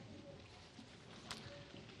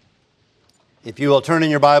If you will turn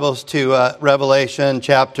in your Bibles to Revelation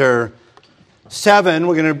chapter 7,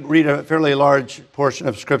 we're going to read a fairly large portion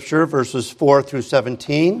of Scripture, verses 4 through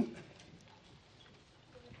 17.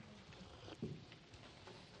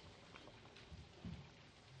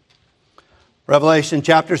 Revelation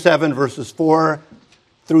chapter 7, verses 4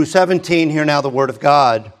 through 17. Hear now the word of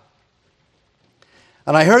God.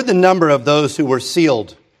 And I heard the number of those who were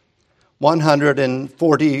sealed,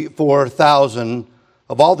 144,000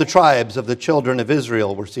 of all the tribes of the children of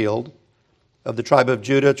Israel were sealed. Of the tribe of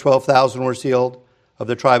Judah, 12,000 were sealed. Of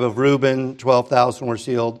the tribe of Reuben, 12,000 were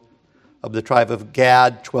sealed. Of the tribe of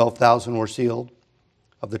Gad, 12,000 were sealed.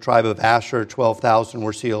 Of the tribe of Asher, 12,000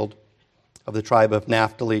 were sealed. Of the tribe of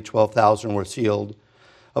Naphtali, 12,000 were sealed.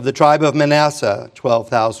 Of the tribe of Manasseh,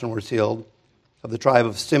 12,000 were sealed. Of the tribe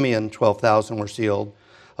of Simeon, 12,000 were sealed.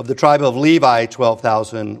 Of the tribe of Levi,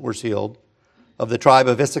 12,000 were sealed. Of the tribe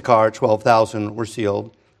of Issachar, 12,000 were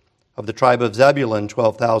sealed. Of the tribe of Zebulun,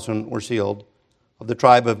 12,000 were sealed. Of the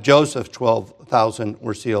tribe of Joseph, 12,000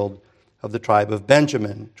 were sealed. Of the tribe of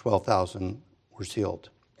Benjamin, 12,000 were sealed.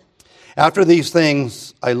 After these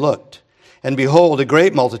things I looked, and behold, a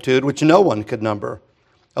great multitude which no one could number,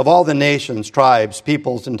 of all the nations, tribes,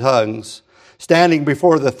 peoples, and tongues, standing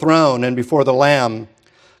before the throne and before the Lamb,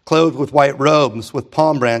 clothed with white robes, with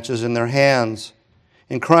palm branches in their hands,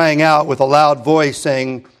 and crying out with a loud voice,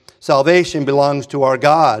 saying, Salvation belongs to our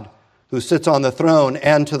God, who sits on the throne,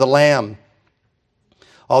 and to the Lamb.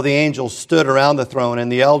 All the angels stood around the throne,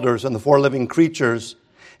 and the elders and the four living creatures,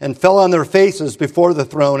 and fell on their faces before the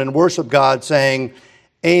throne and worshiped God, saying,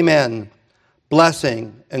 Amen.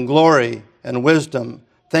 Blessing and glory and wisdom,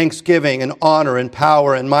 thanksgiving and honor and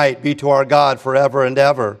power and might be to our God forever and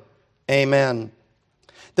ever. Amen.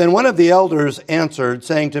 Then one of the elders answered,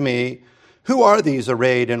 saying to me, Who are these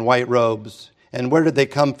arrayed in white robes, and where did they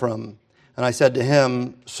come from? And I said to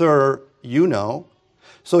him, Sir, you know.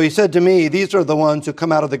 So he said to me, These are the ones who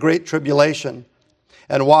come out of the great tribulation,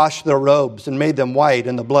 and washed their robes, and made them white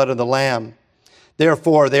in the blood of the Lamb.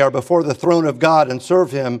 Therefore they are before the throne of God, and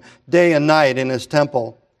serve him day and night in his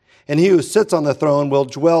temple. And he who sits on the throne will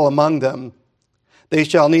dwell among them. They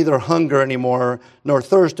shall neither hunger any more, nor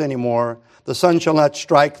thirst any more. The sun shall not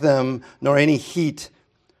strike them, nor any heat.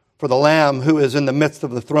 For the Lamb who is in the midst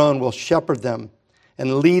of the throne will shepherd them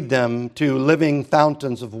and lead them to living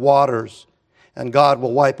fountains of waters, and God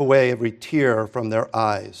will wipe away every tear from their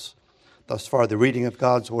eyes. Thus far, the reading of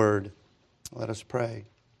God's word. Let us pray.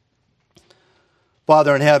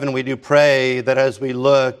 Father in heaven, we do pray that as we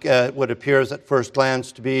look at what appears at first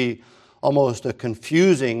glance to be almost a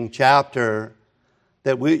confusing chapter,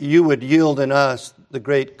 that you would yield in us the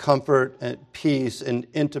great comfort and peace and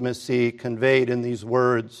intimacy conveyed in these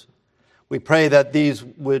words. We pray that these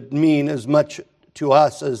would mean as much to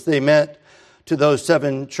us as they meant to those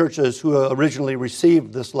 7 churches who originally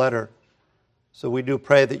received this letter. So we do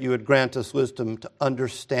pray that you would grant us wisdom to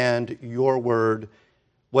understand your word,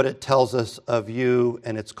 what it tells us of you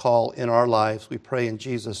and its call in our lives. We pray in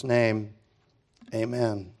Jesus' name.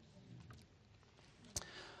 Amen.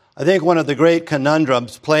 I think one of the great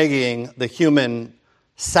conundrums plaguing the human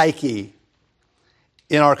psyche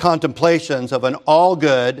in our contemplations of an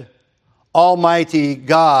all-good, almighty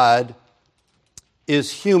God is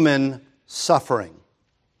human suffering,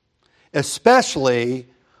 especially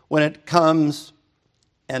when it comes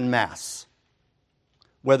en masse,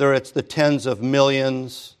 whether it's the tens of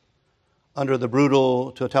millions under the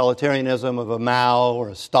brutal totalitarianism of a Mao or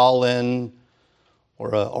a Stalin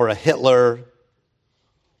or a Hitler,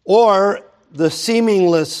 or the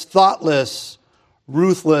seamless, thoughtless,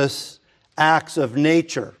 ruthless acts of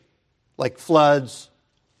nature like floods,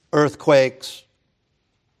 earthquakes,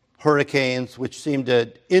 hurricanes, which seem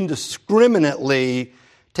to indiscriminately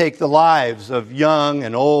take the lives of young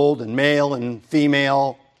and old and male and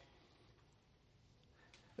female.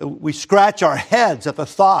 We scratch our heads at the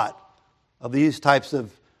thought of these types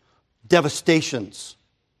of devastations.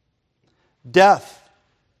 Death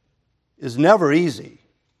is never easy.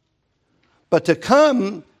 But to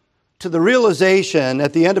come to the realization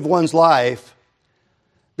at the end of one's life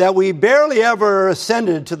that we barely ever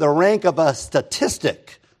ascended to the rank of a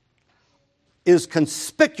statistic is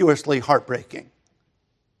conspicuously heartbreaking.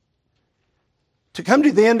 To come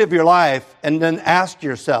to the end of your life and then ask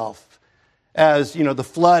yourself, as the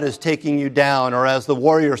flood is taking you down, or as the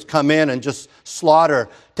warriors come in and just slaughter,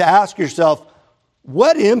 to ask yourself,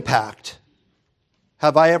 what impact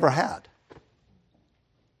have I ever had?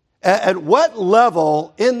 At what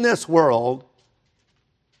level in this world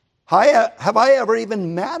have I ever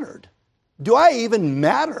even mattered? Do I even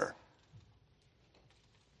matter?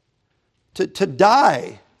 To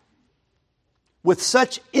die with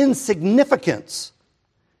such insignificance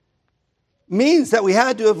means that we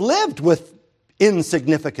had to have lived with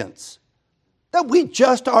insignificance, that we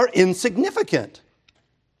just are insignificant.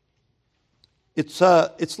 It's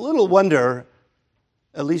little wonder,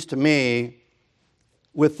 at least to me,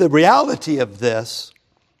 with the reality of this,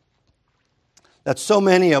 that so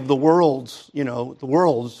many of the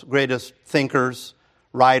world's greatest thinkers,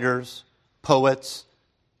 writers, poets,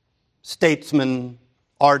 statesmen,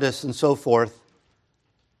 artists, and so forth,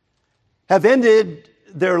 have ended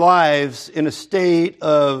their lives in a state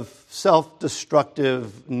of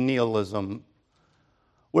self-destructive nihilism,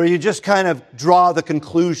 where you just kind of draw the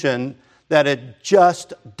conclusion that it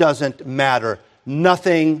just doesn't matter.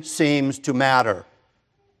 Nothing seems to matter.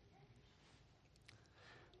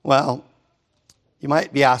 Well, you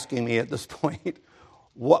might be asking me at this point,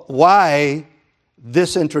 why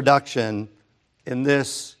this introduction in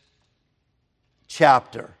this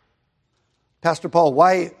chapter? Pastor Paul,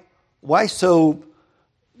 why so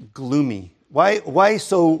gloomy? Why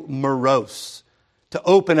so morose to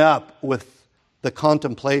open up with the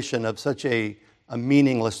contemplation of such a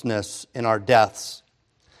meaninglessness in our deaths?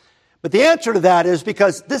 But the answer to that is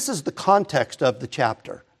because this is the context of the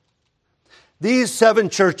chapter. These 7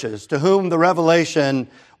 churches to whom the revelation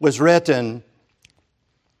was written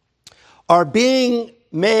are being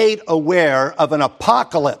made aware of an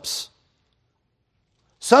apocalypse.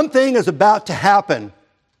 Something is about to happen.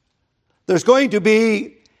 There's going to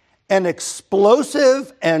be an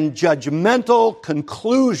explosive and judgmental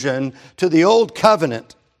conclusion to the old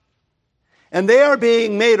covenant. And they are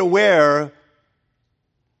being made aware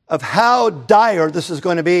of how dire this is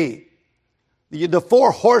going to be. The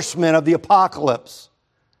 4 horsemen of the apocalypse,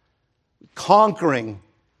 conquering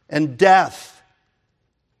and death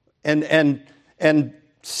and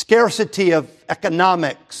scarcity of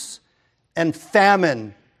economics and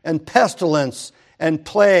famine and pestilence and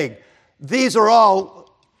plague. These are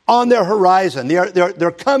all on their horizon.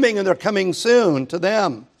 They're coming, and they're coming soon to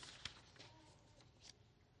them.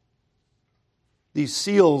 These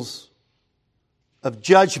seals of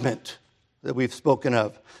judgment that we've spoken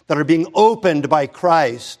of, that are being opened by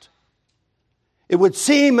Christ, it would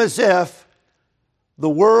seem as if the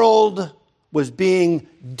world was being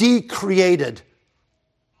decreated.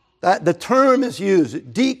 That the term is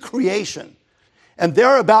used, decreation. And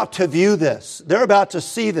they're about to view this. They're about to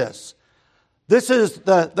see this. This is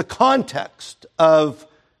the context of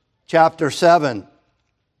chapter 7.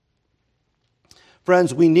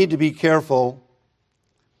 Friends, we need to be careful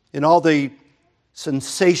in all the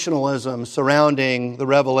sensationalism surrounding the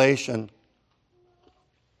revelation,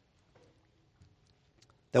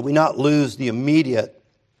 that we not lose the immediate,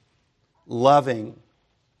 loving,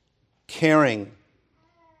 caring,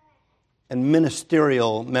 and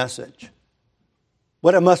ministerial message.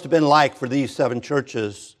 What it must have been like for these 7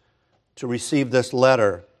 churches to receive this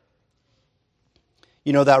letter.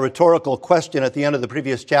 You know, that rhetorical question at the end of the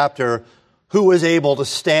previous chapter, who was able to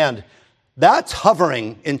stand? That's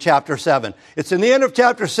hovering in chapter 7. It's in the end of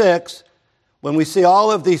chapter 6, when we see all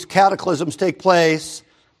of these cataclysms take place,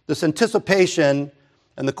 this anticipation,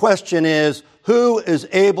 and the question is, who is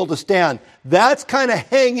able to stand? That's kind of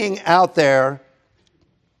hanging out there.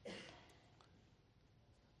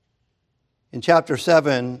 In chapter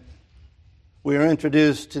 7, we are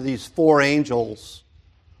introduced to these 4 angels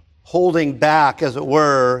holding back, as it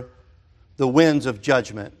were, the winds of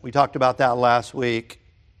judgment. We talked about that last week.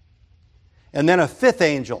 And then a 5th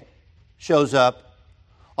angel shows up,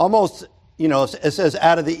 almost, it says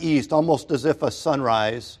out of the east, almost as if a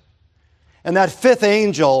sunrise. And that 5th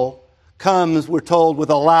angel comes, we're told, with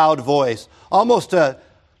a loud voice, almost to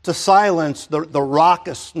silence the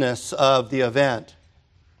raucousness of the event.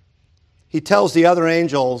 He tells the other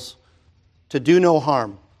angels to do no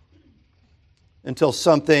harm until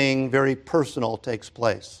something very personal takes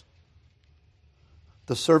place.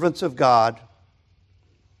 The servants of God,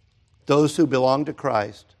 those who belong to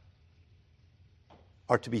Christ,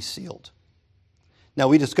 are to be sealed. Now,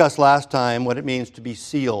 we discussed last time what it means to be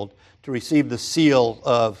sealed, to receive the seal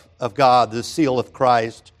of God, the seal of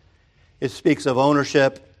Christ. It speaks of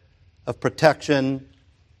ownership, of protection,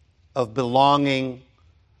 of belonging,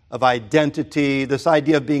 of identity. This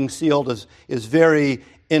idea of being sealed is very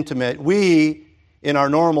intimate. We, in our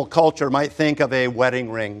normal culture, might think of a wedding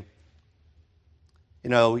ring.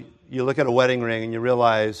 You look at a wedding ring and you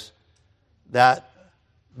realize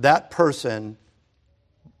that person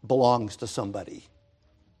belongs to somebody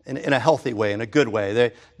in a healthy way, in a good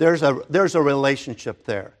way. There's a relationship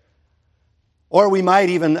there. Or we might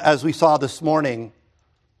even, as we saw this morning,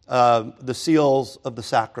 the seals of the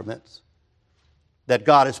sacraments, that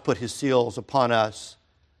God has put his seals upon us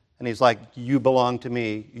And he's like, you belong to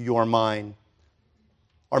me, you're mine.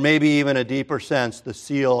 Or maybe even a deeper sense, the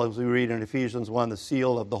seal, as we read in Ephesians 1, the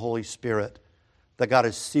seal of the Holy Spirit, that God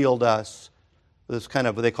has sealed us. This kind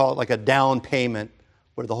of, they call it like a down payment,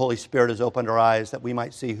 where the Holy Spirit has opened our eyes that we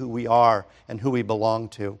might see who we are and who we belong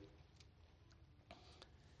to.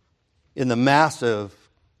 In the massive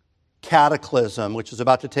cataclysm which is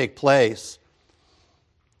about to take place,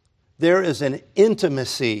 there is an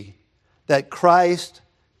intimacy that Christ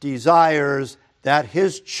desires that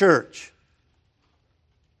his church,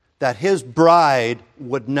 that his bride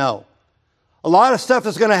would know. A lot of stuff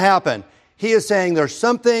is going to happen. He is saying there's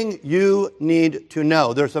something you need to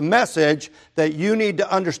know. There's a message that you need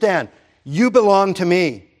to understand. You belong to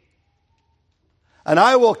me. And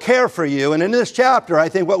I will care for you. And in this chapter, I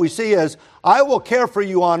think what we see is, I will care for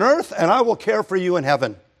you on earth and I will care for you in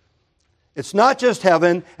heaven. It's not just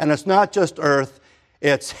heaven and it's not just earth.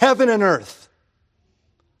 It's heaven and earth.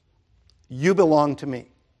 You belong to me.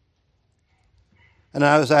 And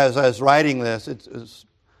as I was writing this, it was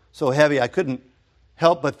so heavy, I couldn't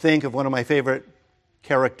help but think of one of my favorite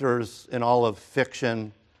characters in all of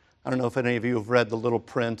fiction. I don't know if any of you have read The Little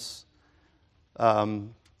Prince,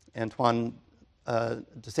 Antoine de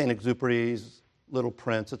Saint-Exupéry's Little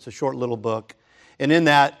Prince. It's a short little book. And in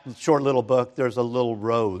that short little book, there's a little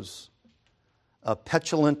rose, a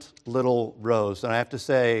petulant little rose. And I have to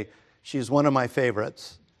say, she's one of my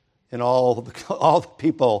favorites in all the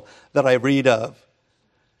people that I read of.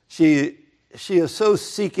 She is so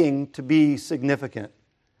seeking to be significant.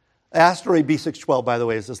 Asteroid B612, by the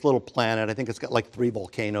way, is this little planet. I think it's got like 3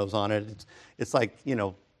 volcanoes on it. It's like,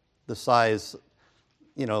 the size,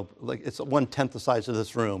 like it's 1/10 the size of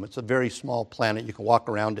this room. It's a very small planet. You can walk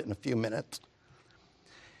around it in a few minutes.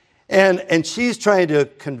 And she's trying to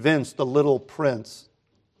convince the little prince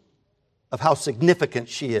of how significant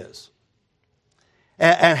she is.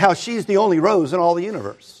 And how she's the only rose in all the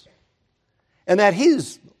universe. And that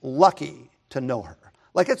he's lucky to know her.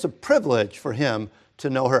 Like it's a privilege for him to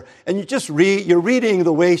know her. And you're reading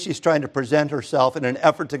the way she's trying to present herself in an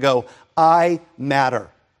effort to go, I matter.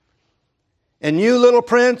 And you, little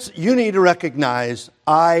prince, you need to recognize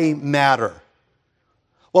I matter.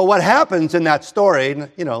 Well, what happens in that story,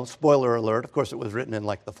 spoiler alert, of course it was written in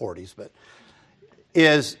like the 40s, but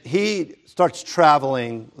is he starts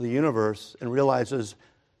traveling the universe and realizes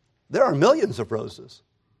there are millions of roses.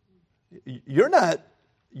 You're not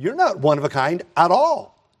one of a kind at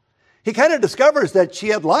all. He kind of discovers that she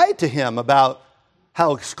had lied to him about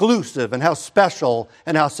how exclusive and how special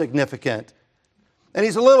and how significant. And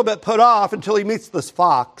he's a little bit put off until he meets this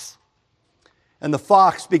fox. And the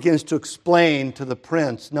fox begins to explain to the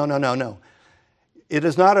prince, no. It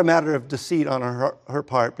is not a matter of deceit on her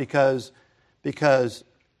part because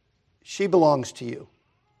she belongs to you.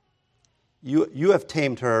 You have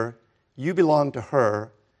tamed her. You belong to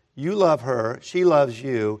her. You love her. She loves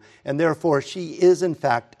you. And therefore, she is, in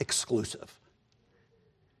fact, exclusive.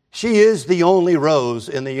 She is the only rose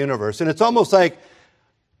in the universe. And it's almost like,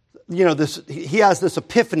 he has this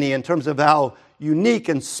epiphany in terms of how unique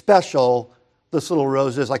and special this little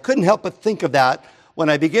rose is. I couldn't help but think of that when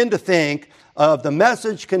I begin to think of the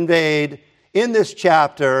message conveyed in this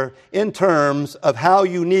chapter in terms of how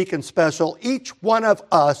unique and special each one of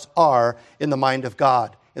us are in the mind of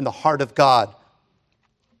God, in the heart of God.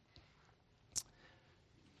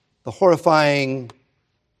 The horrifying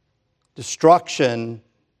destruction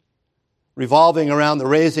revolving around the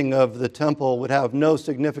razing of the temple would have no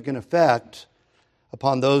significant effect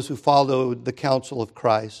upon those who followed the counsel of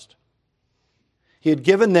Christ. He had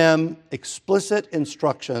given them explicit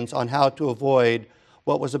instructions on how to avoid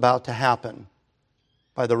what was about to happen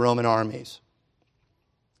by the Roman armies.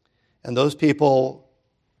 And those people,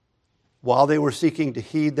 while they were seeking to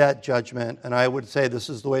heed that judgment, and I would say this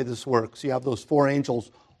is the way this works, you have those 4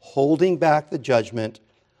 angels holding back the judgment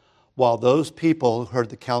while those people who heard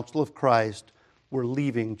the counsel of Christ were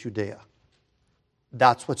leaving Judea.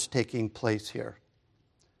 That's what's taking place here.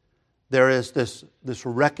 There is this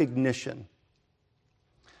recognition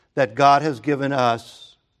that God has given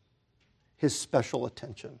us his special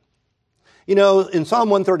attention. In Psalm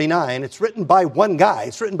 139, it's written by one guy.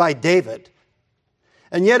 It's written by David.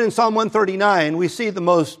 And yet in Psalm 139, we see the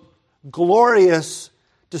most glorious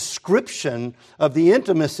description of the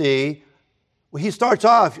intimacy. He starts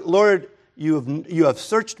off, Lord, you have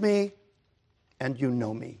searched me and you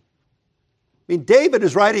know me. I mean, David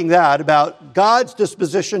is writing that about God's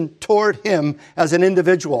disposition toward him as an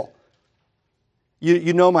individual.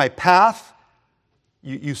 You know my path.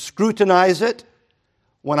 You scrutinize it.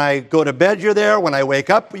 When I go to bed, you're there. When I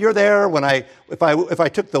wake up, you're there. If I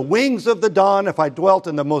took the wings of the dawn, if I dwelt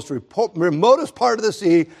in the most remotest part of the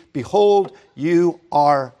sea, behold, you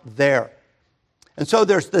are there. And so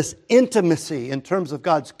there's this intimacy in terms of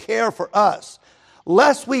God's care for us,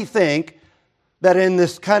 lest we think that in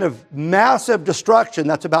this kind of massive destruction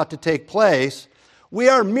that's about to take place, we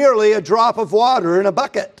are merely a drop of water in a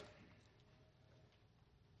bucket.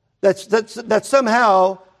 That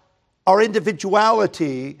somehow our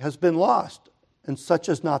individuality has been lost, and such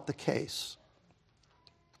is not the case.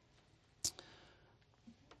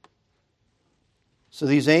 So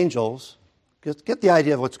these angels, get the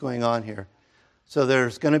idea of what's going on here. So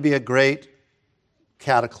there's going to be a great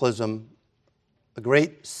cataclysm, a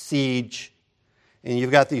great siege, and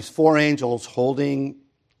you've got these four angels holding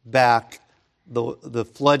back the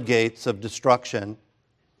floodgates of destruction,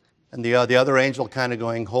 and the other angel kind of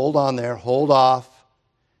going, hold on there, hold off,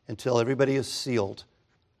 until everybody is sealed.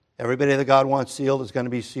 Everybody that God wants sealed is going to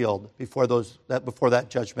be sealed before that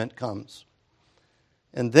judgment comes.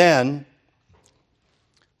 And then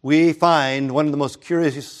we find one of the most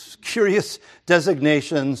curious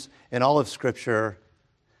designations in all of Scripture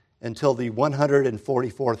until the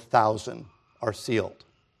 144,000 are sealed.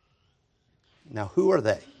 Now, who are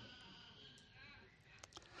they?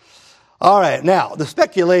 All right, now, the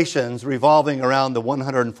speculations revolving around the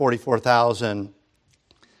 144,000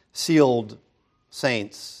 sealed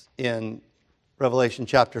saints in Revelation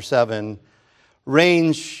chapter 7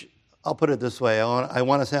 range, I'll put it this way, I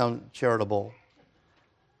want to sound charitable,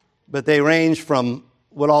 but they range from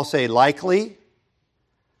what I'll say likely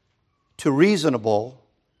to reasonable,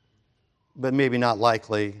 but maybe not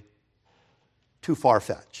likely, to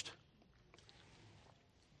far-fetched.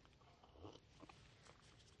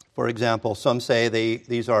 For example, some say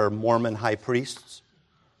these are Mormon high priests.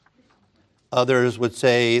 Others would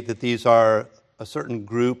say that these are a certain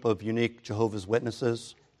group of unique Jehovah's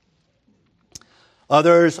Witnesses.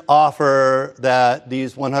 Others offer that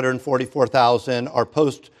these 144,000 are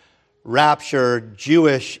post-rapture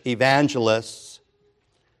Jewish evangelists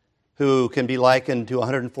who can be likened to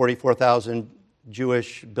 144,000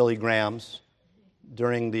 Jewish Billy Grahams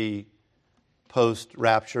during the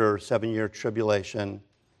post-rapture 7-year tribulation.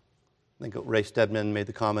 I think Ray Stedman made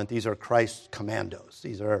the comment, these are Christ's commandos.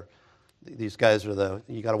 These guys are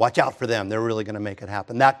you got to watch out for them. They're really going to make it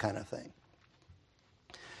happen, that kind of thing.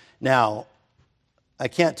 Now, I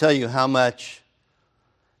can't tell you how much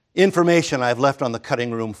information I've left on the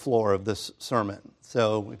cutting room floor of this sermon.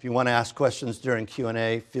 So if you want to ask questions during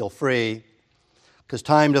Q&A, feel free, because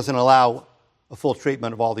time doesn't allow a full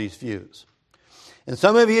treatment of all these views. And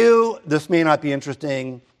some of you, this may not be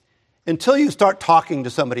interesting until you start talking to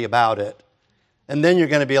somebody about it. And then you're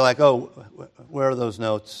going to be like, oh, where are those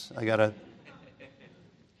notes? But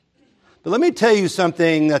let me tell you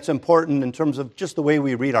something that's important in terms of just the way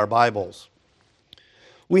we read our Bibles.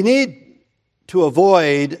 We need to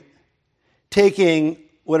avoid taking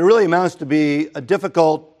what really amounts to be a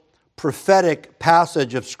difficult prophetic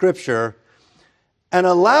passage of Scripture and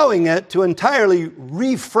allowing it to entirely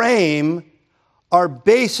reframe our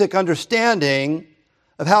basic understanding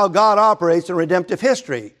of how God operates in redemptive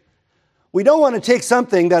history. We don't want to take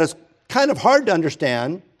something that is kind of hard to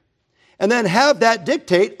understand and then have that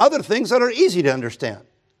dictate other things that are easy to understand.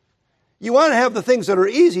 You want to have the things that are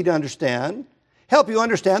easy to understand help you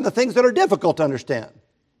understand the things that are difficult to understand.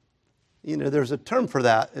 There's a term for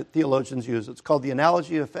that theologians use. It's called the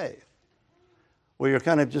analogy of faith, where you're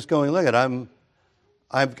kind of just going, look,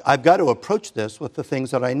 I've got to approach this with the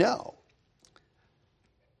things that I know.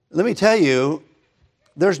 Let me tell you,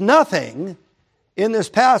 there's nothing in this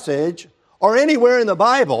passage or anywhere in the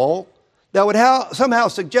Bible that would somehow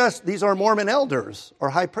suggest these are Mormon elders or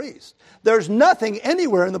high priests. There's nothing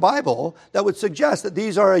anywhere in the Bible that would suggest that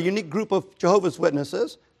these are a unique group of Jehovah's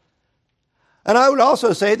Witnesses. And I would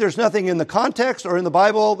also say there's nothing in the context or in the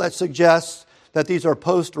Bible that suggests that these are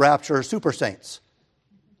post-rapture super saints.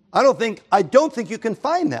 I don't think you can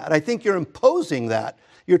find that. I think you're imposing that.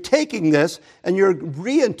 You're taking this and you're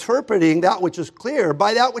reinterpreting that which is clear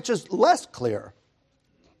by that which is less clear.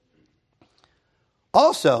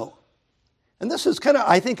 Also, and this is kind of,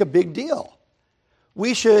 I think, a big deal,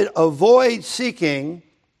 we should avoid seeking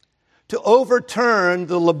to overturn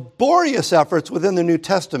the laborious efforts within the New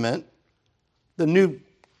Testament, the New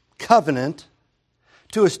Covenant,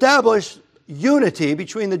 to establish unity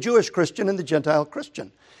between the Jewish Christian and the Gentile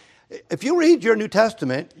Christian. If you read your New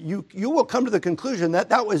Testament, you will come to the conclusion that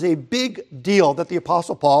that was a big deal that the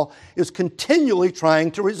Apostle Paul is continually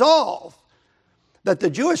trying to resolve. That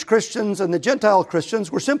the Jewish Christians and the Gentile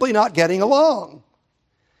Christians were simply not getting along.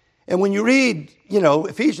 And when you read,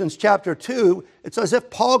 Ephesians chapter 2, it's as if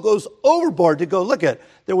Paul goes overboard to go, look at,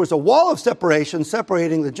 there was a wall of separation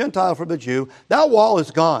separating the Gentile from the Jew. That wall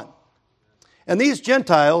is gone. And these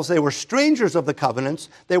Gentiles, they were strangers of the covenants.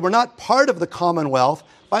 They were not part of the commonwealth.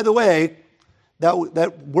 By the way,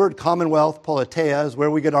 that word commonwealth, politia, is where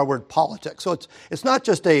we get our word politics. So it's not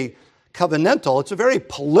just a covenantal, it's a very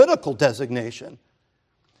political designation.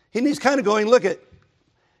 And he's kind of going, look at,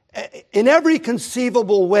 in every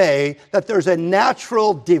conceivable way that there's a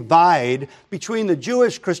natural divide between the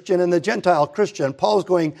Jewish Christian and the Gentile Christian, Paul's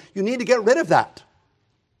going, you need to get rid of that.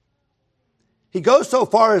 He goes so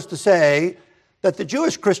far as to say that the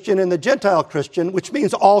Jewish Christian and the Gentile Christian, which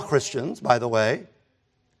means all Christians, by the way,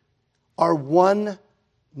 are one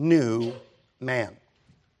new man.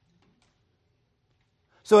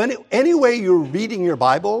 So any way you're reading your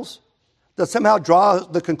Bibles that somehow draw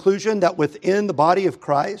the conclusion that within the body of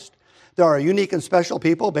Christ, there are unique and special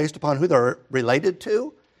people based upon who they're related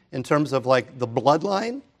to in terms of like the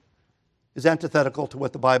bloodline is antithetical to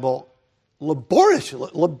what the Bible laboriously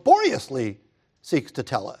seeks to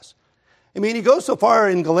tell us. I mean, he goes so far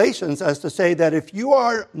in Galatians as to say that if you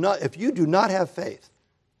do not have faith,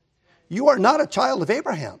 you are not a child of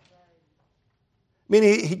Abraham. I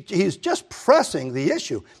mean, he's just pressing the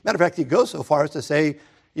issue. Matter of fact, he goes so far as to say,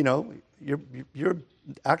 you're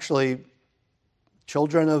actually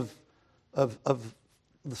children of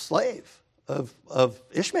the slave, of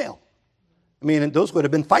Ishmael. I mean, and those would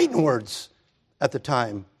have been fighting words at the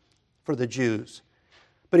time for the Jews.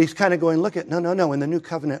 But he's kind of going, look at, no, in the new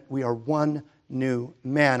covenant, we are one new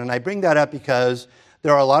man. And I bring that up because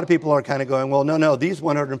there are a lot of people who are kind of going, well, no, these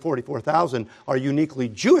 144,000 are uniquely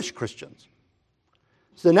Jewish Christians.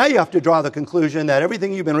 So now you have to draw the conclusion that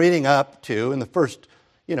everything you've been reading up to in the first,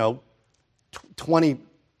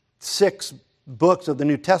 26 books of the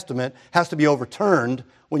New Testament has to be overturned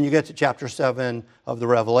when you get to chapter 7 of the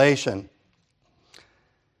Revelation.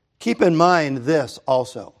 Keep in mind this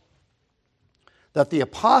also, that the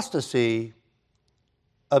apostasy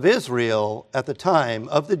of Israel at the time,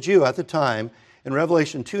 of the Jew at the time, in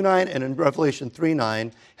Revelation 2:9 and in Revelation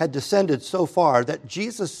 3:9, had descended so far that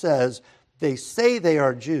Jesus says they say they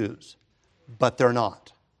are Jews, but they're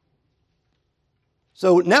not.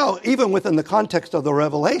 So now, even within the context of the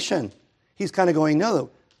Revelation, he's kind of going, no,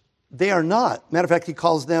 they are not. Matter of fact, he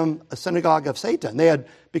calls them a synagogue of Satan. They had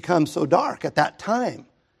become so dark at that time.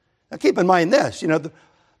 Now keep in mind this,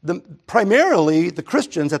 primarily the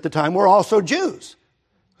Christians at the time were also Jews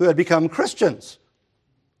who had become Christians.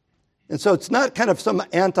 And so it's not kind of some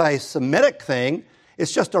anti-Semitic thing.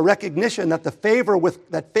 It's just a recognition that favor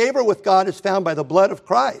with God is found by the blood of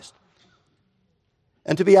Christ.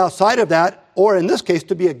 And to be outside of that, or in this case,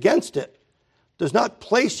 to be against it, does not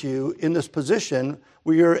place you in this position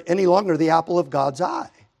where you're any longer the apple of God's eye.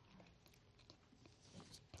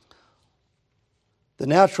 The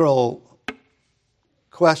natural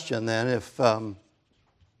question then, if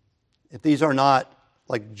these are not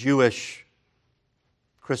like Jewish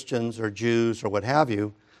Christians or Jews or what have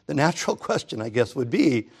you, the natural question, I guess, would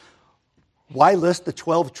be, why list the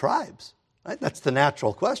 12 tribes? Right? That's the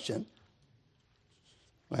natural question.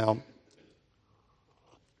 Well,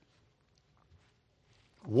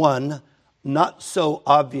 one not so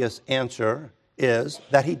obvious answer is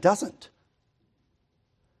that he doesn't.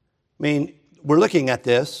 I mean, we're looking at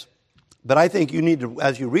this, but I think you need to,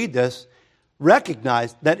 as you read this,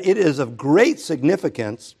 recognize that it is of great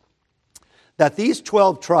significance that these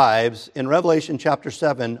 12 tribes in Revelation chapter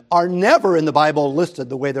 7 are never in the Bible listed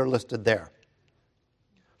the way they're listed there.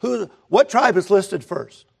 What tribe is listed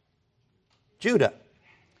first? Judah.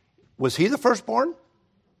 Was he the firstborn?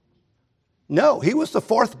 No, he was the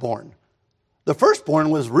fourthborn. The firstborn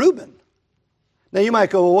was Reuben. Now you might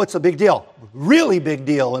go, well, what's the big deal? Really big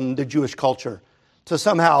deal in the Jewish culture to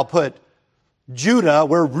somehow put Judah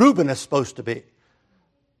where Reuben is supposed to be.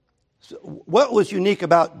 So what was unique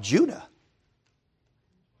about Judah?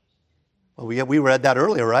 Well, we read that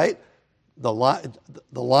earlier, right? The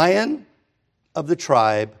Lion of the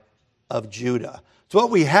tribe of Judah. So what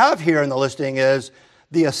we have here in the listing is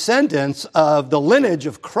the ascendants of the lineage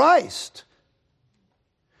of Christ.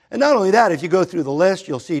 And not only that, if you go through the list,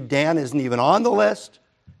 you'll see Dan isn't even on the list.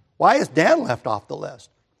 Why is Dan left off the list?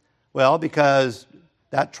 Well, because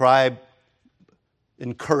that tribe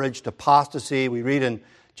encouraged apostasy. We read in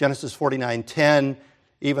Genesis 49:10,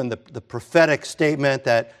 even the prophetic statement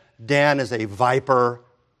that Dan is a viper.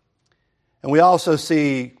 And we also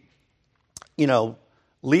see,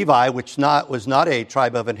 Levi, which was not a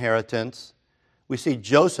tribe of inheritance. We see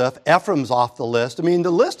Joseph. Ephraim's off the list. I mean,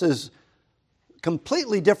 the list is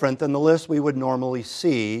completely different than the list we would normally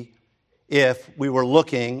see if we were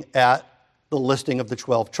looking at the listing of the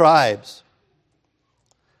 12 tribes.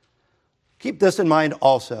 Keep this in mind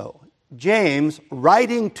also. James,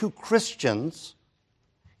 writing to Christians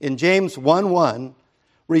in James 1:1,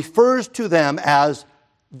 refers to them as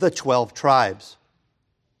the 12 tribes.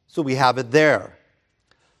 So we have it there.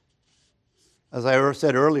 As I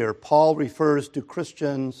said earlier, Paul refers to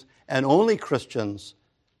Christians and only Christians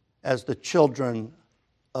as the children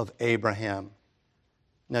of Abraham.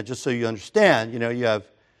 Now, just so you understand, you have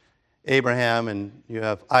Abraham and you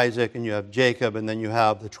have Isaac and you have Jacob and then you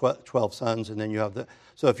have the 12 sons and then you have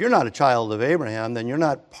So if you're not a child of Abraham, then you're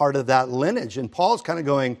not part of that lineage. And Paul's kind of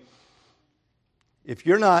going, if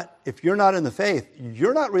you're not in the faith,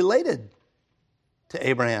 you're not related to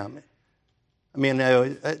Abraham. I mean,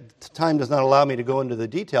 time does not allow me to go into the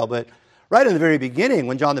detail, but right in the very beginning,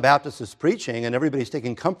 when John the Baptist is preaching and everybody's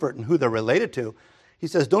taking comfort in who they're related to, he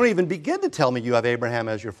says, don't even begin to tell me you have Abraham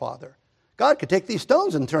as your father. God could take these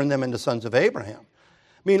stones and turn them into sons of Abraham.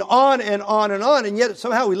 I mean, on and on and on, and yet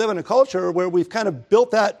somehow we live in a culture where we've kind of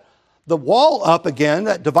built the wall up again,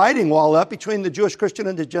 that dividing wall up between the Jewish Christian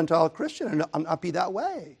and the Gentile Christian, and it'll not be that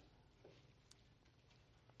way.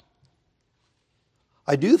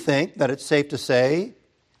 I do think that it's safe to say,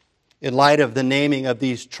 in light of the naming of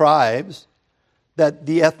these tribes, that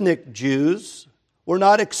the ethnic Jews were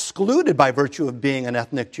not excluded by virtue of being an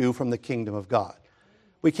ethnic Jew from the kingdom of God.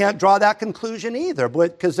 We can't draw that conclusion either,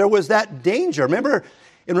 because there was that danger. Remember,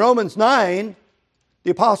 in Romans 9,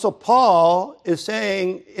 the Apostle Paul is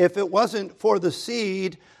saying, if it wasn't for the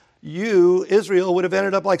seed, you, Israel, would have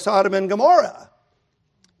ended up like Sodom and Gomorrah.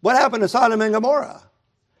 What happened to Sodom and Gomorrah?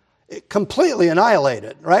 It completely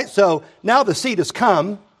annihilated, right? So now the seed has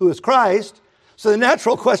come, who is Christ. So the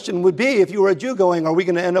natural question would be, if you were a Jew going, are we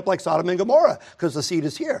going to end up like Sodom and Gomorrah? Because the seed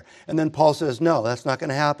is here. And then Paul says, no, that's not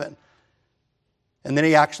going to happen. And then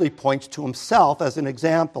he actually points to himself as an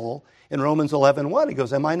example in Romans 11:1. He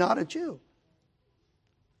goes, am I not a Jew?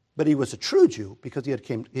 But he was a true Jew because he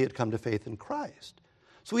had come to faith in Christ.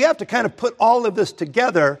 So we have to kind of put all of this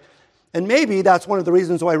together. And maybe that's one of the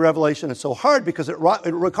reasons why Revelation is so hard, because it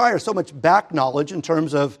requires so much back knowledge in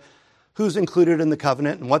terms of who's included in the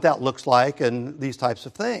covenant and what that looks like and these types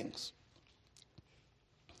of things.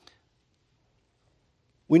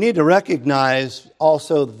 We need to recognize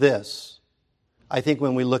also this, I think,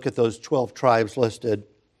 when we look at those 12 tribes listed.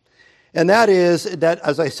 And that is that,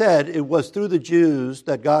 as I said, it was through the Jews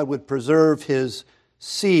that God would preserve his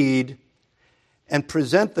seed and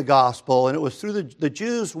present the gospel. And it was through the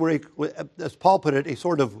Jews were, as Paul put it, a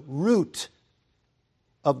sort of root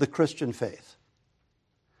of the Christian faith.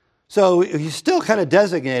 So he's still kind of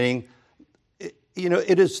designating,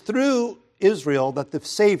 it is through Israel that the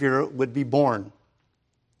Savior would be born.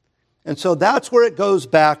 And so that's where it goes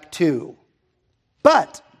back to.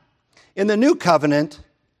 But in the New Covenant,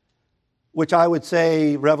 which I would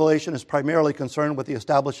say Revelation is primarily concerned with the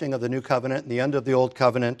establishing of the New Covenant and the end of the Old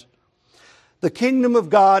Covenant, the kingdom of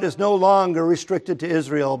God is no longer restricted to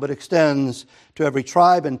Israel, but extends to every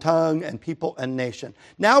tribe and tongue and people and nation.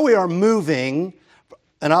 Now we are moving,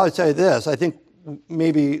 and I would say this, I think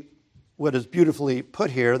maybe what is beautifully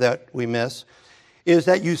put here that we miss, is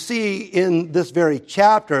that you see in this very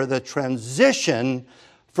chapter the transition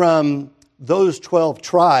from those 12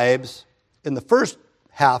 tribes in the first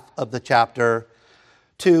half of the chapter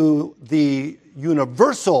to the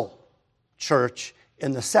universal church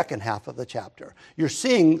in the second half of the chapter. You're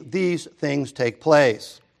seeing these things take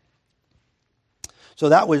place. So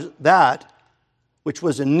that which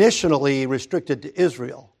was initially restricted to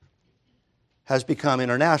Israel has become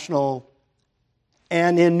international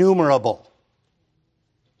and innumerable.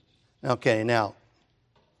 Okay, now,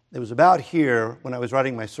 it was about here when I was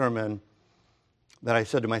writing my sermon that I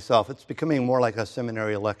said to myself, it's becoming more like a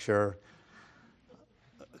seminary lecture.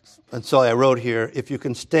 And so I wrote here, if you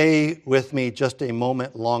can stay with me just a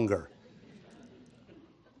moment longer.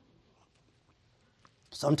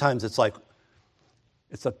 Sometimes it's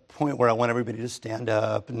a point where I want everybody to stand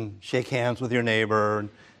up and shake hands with your neighbor and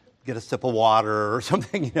get a sip of water or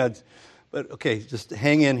something. But okay, just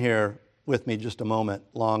hang in here with me just a moment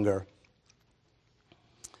longer.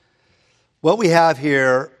 What we have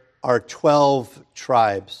here are 12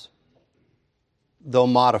 tribes, though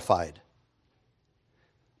modified.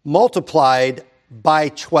 Multiplied by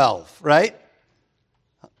 12, right?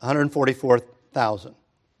 144,000.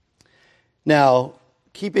 Now,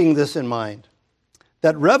 keeping this in mind,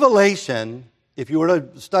 that Revelation, if you were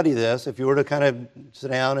to study this, if you were to kind of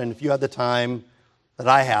sit down and if you had the time that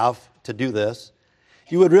I have to do this,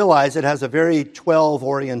 you would realize it has a very 12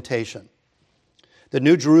 orientation. The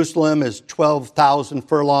New Jerusalem is 12,000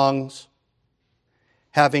 furlongs,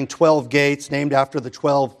 having 12 gates named after the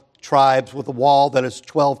 12 tribes, with a wall that is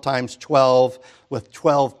 12 times 12, with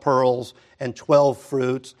 12 pearls and 12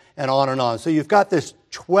 fruits, and on and on. So you've got this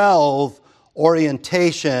 12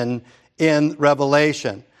 orientation in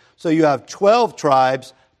Revelation. So you have 12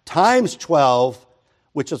 tribes times 12,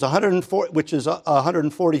 which is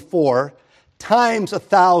 144, times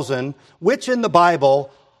 1,000, which in the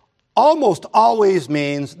Bible almost always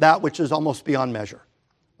means that which is almost beyond measure.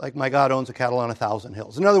 Like, my God owns a cattle on 1,000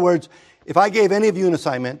 hills. In other words, if I gave any of you an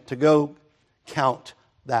assignment to go count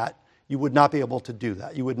that, you would not be able to do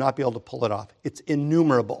that. You would not be able to pull it off. It's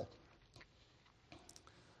innumerable.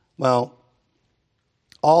 Well,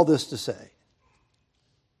 all this to say,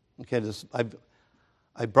 okay,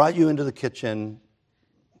 I brought you into the kitchen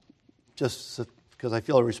just because I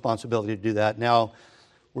feel a responsibility to do that. Now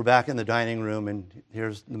we're back in the dining room, and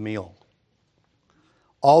here's the meal.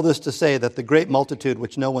 All this to say that the great multitude,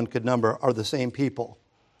 which no one could number, are the same people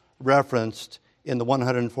referenced in the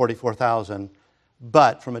 144,000,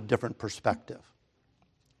 but from a different perspective.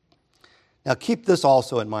 Now keep this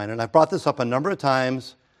also in mind, and I've brought this up a number of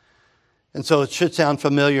times, and so it should sound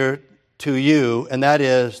familiar to you, and that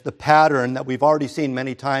is the pattern that we've already seen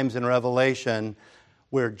many times in Revelation,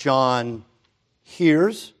 where John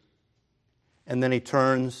hears, and then he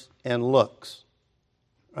turns and looks,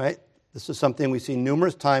 right? This is something we see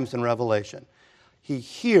numerous times in Revelation. He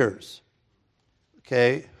hears,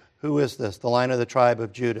 okay, who is this? The Lion of the tribe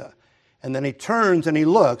of Judah. And then he turns and he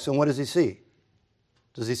looks, and what does he see?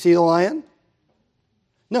 Does he see the lion?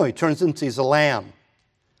 No, he turns and sees a lamb.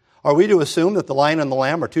 Are we to assume that the lion and the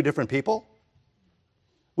lamb are two different people?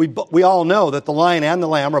 We all know that the lion and the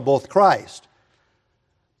lamb are both Christ.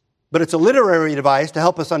 But it's a literary device to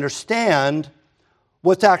help us understand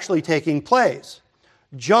what's actually taking place.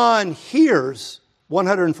 John hears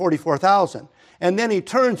 144,000, and then he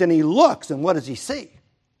turns and he looks, and what does he see?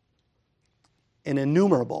 An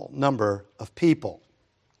innumerable number of people.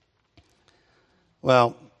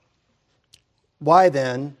 Well, why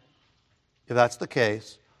then, if that's the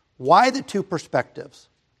case, why the two perspectives?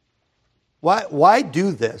 Why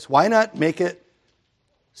do this? Why not make it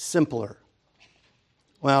simpler?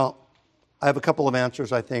 Well, I have a couple of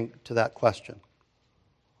answers, I think, to that question.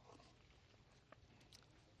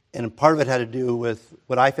 And part of it had to do with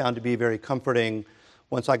what I found to be very comforting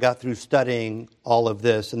once I got through studying all of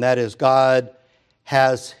this, and that is God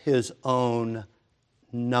has his own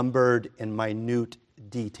numbered and minute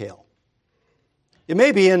detail. It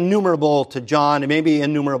may be innumerable to John, it may be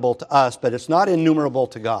innumerable to us, but it's not innumerable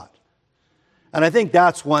to God. And I think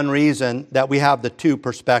that's one reason that we have the two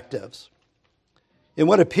perspectives. In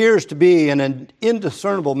what appears to be an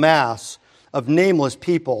indiscernible mass of nameless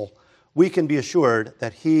people, we can be assured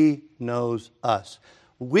that he knows us.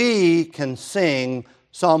 We can sing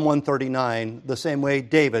Psalm 139 the same way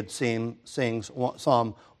David sings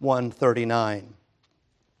Psalm 139.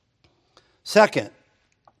 Second,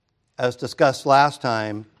 as discussed last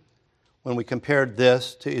time, when we compared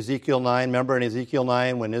this to Ezekiel 9, remember in Ezekiel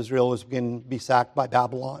 9 when Israel was beginning to be sacked by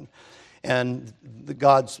Babylon, and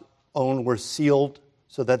God's own were sealed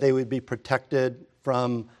so that they would be protected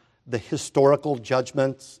from the historical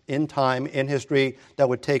judgments in time, in history, that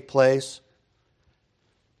would take place.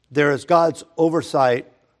 There is God's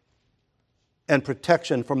oversight and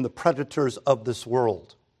protection from the predators of this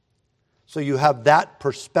world. So you have that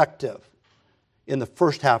perspective in the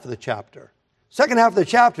first half of the chapter. Second half of the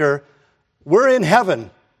chapter, we're in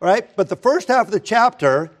heaven, right? But the first half of the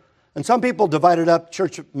chapter, and some people divide it up,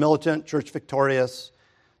 church militant, church victorious,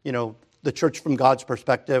 the church from God's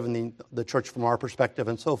perspective and the church from our perspective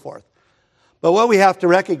and so forth. But what we have to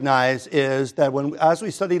recognize is that as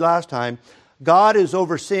we studied last time, God is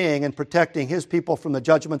overseeing and protecting his people from the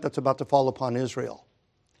judgment that's about to fall upon Israel.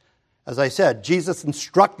 As I said, Jesus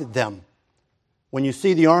instructed them, when you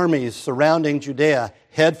see the armies surrounding Judea,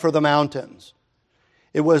 head for the mountains.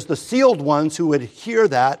 It was the sealed ones who would hear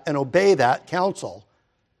that and obey that counsel.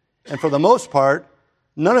 And for the most part,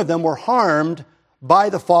 none of them were harmed by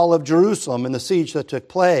the fall of Jerusalem and the siege that took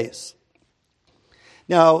place.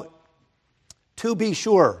 Now, to be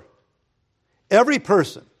sure, every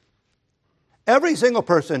single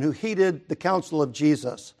person who heeded the counsel of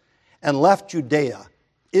Jesus and left Judea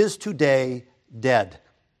is today dead.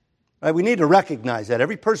 Right? We need to recognize that.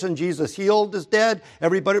 Every person Jesus healed is dead.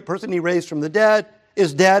 Every person he raised from the dead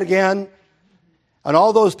is dead again. And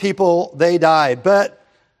all those people, they died. But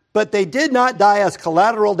they did not die as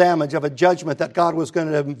collateral damage of a judgment that God was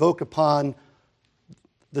going to invoke upon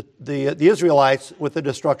the Israelites with the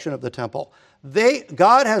destruction of the temple.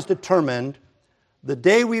 God has determined the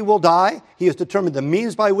day we will die. He has determined the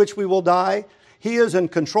means by which we will die. He is in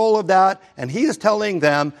control of that, and He is telling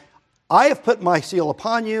them, I have put my seal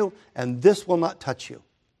upon you, and this will not touch you.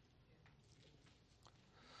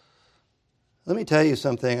 Let me tell you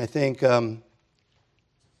something I think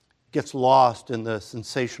gets lost in the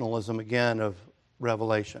sensationalism again of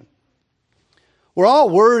Revelation. We're all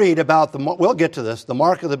worried about we'll get to this, the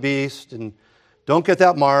mark of the beast, and don't get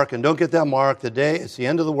that mark, and don't get that mark. The day, it's the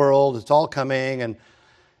end of the world, it's all coming, and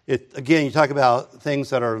again, you talk about things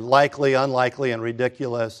that are likely, unlikely, and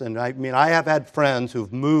ridiculous. And I mean, I have had friends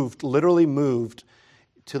who've literally moved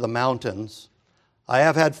to the mountains. I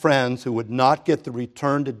have had friends who would not get the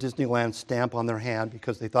return to Disneyland stamp on their hand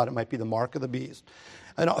because they thought it might be the mark of the beast.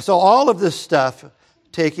 And so all of this stuff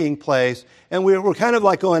taking place, and we're kind of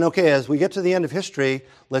like going, okay, as we get to the end of history,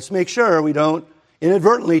 let's make sure we don't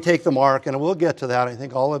inadvertently take the mark, and we'll get to that. I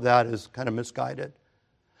think all of that is kind of misguided.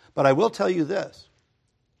 But I will tell you this,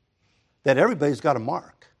 that everybody's got a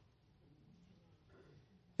mark.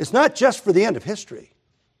 It's not just for the end of history.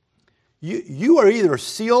 You are either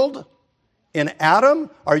sealed in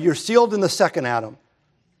Adam or you're sealed in the second Adam.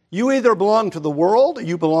 You either belong to the world or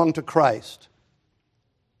you belong to Christ.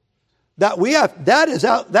 That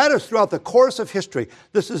is throughout the course of history.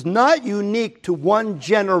 This is not unique to one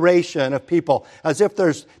generation of people, as if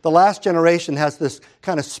the last generation has this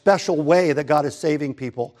kind of special way that God is saving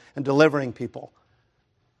people and delivering people.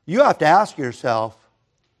 You have to ask yourself,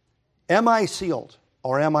 am I sealed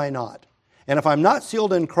or am I not? And if I'm not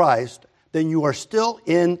sealed in Christ, then you are still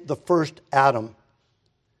in the first Adam,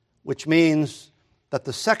 which means that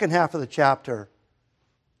the second half of the chapter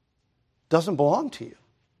doesn't belong to you.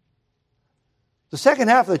 The second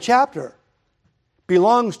half of the chapter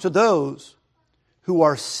belongs to those who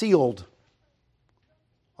are sealed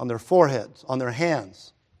on their foreheads, on their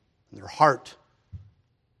hands, on their heart.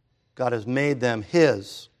 God has made them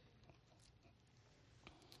His.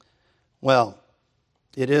 Well,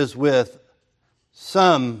 it is with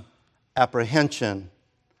some apprehension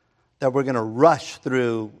that we're going to rush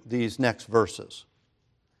through these next verses.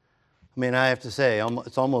 I mean, I have to say,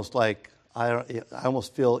 it's almost like I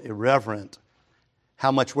almost feel irreverent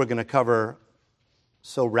how much we're going to cover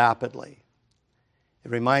so rapidly.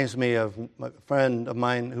 It reminds me of a friend of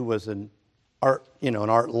mine who was an art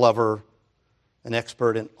lover, an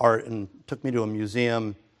expert in art, and took me to a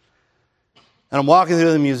museum. And I'm walking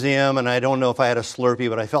through the museum, and I don't know if I had a Slurpee,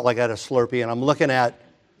 but I felt like I had a Slurpee, and I'm looking at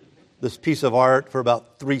this piece of art for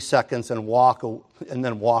about 3 seconds and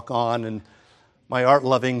then walk on, and my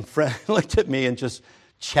art-loving friend looked at me and just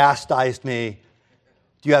chastised me.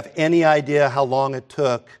 Do you have any idea how long it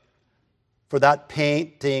took for that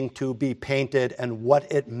painting to be painted and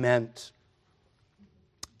what it meant?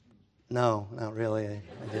 No, not really.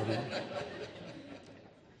 I didn't.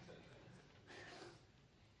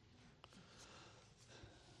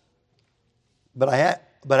 But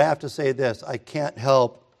I have to say this. I can't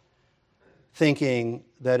help thinking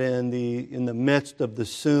that in the midst of the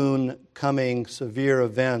soon coming severe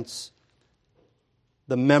events,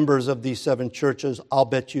 the members of these 7 churches, I'll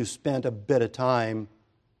bet you spent a bit of time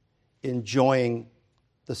enjoying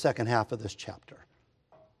the second half of this chapter.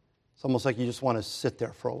 It's almost like you just want to sit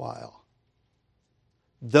there for a while.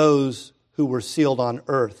 Those who were sealed on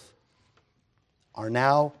earth are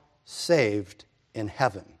now saved in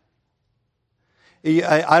heaven.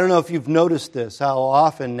 I don't know if you've noticed this, how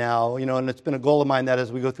often now, and it's been a goal of mine that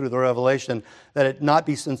as we go through the Revelation, that it not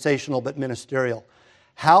be sensational but ministerial.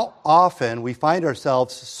 How often we find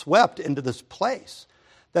ourselves swept into this place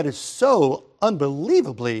that is so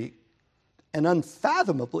unbelievably and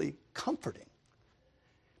unfathomably comforting.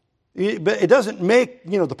 But it doesn't make,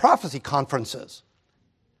 the prophecy conferences,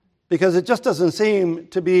 because it just doesn't seem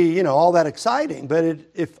to be, all that exciting. But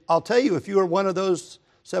I'll tell you, if you were one of those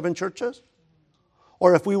 7 churches,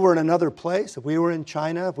 or if we were in another place, if we were in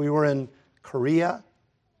China, if we were in Korea,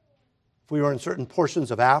 if we were in certain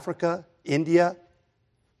portions of Africa, India,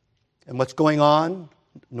 and what's going on,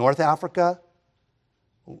 North Africa,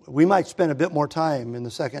 we might spend a bit more time in the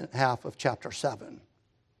second half of chapter 7.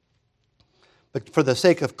 But for the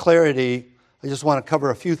sake of clarity, I just want to cover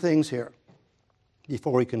a few things here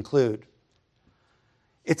before we conclude.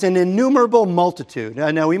 It's an innumerable multitude.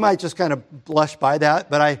 I know we might just kind of blush by that,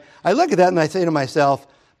 but I look at that and I say to myself,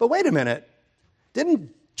 but wait a minute.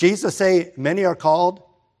 Didn't Jesus say many are called,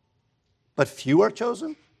 but few are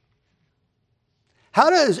chosen? How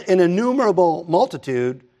does an innumerable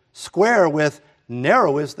multitude square with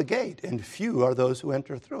narrow is the gate and few are those who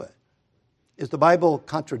enter through it? Is the Bible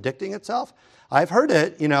contradicting itself? I've heard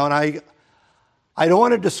it, and I don't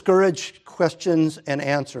want to discourage questions and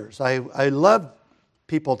answers. I love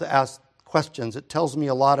people to ask questions. It tells me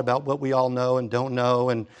a lot about what we all know and don't know.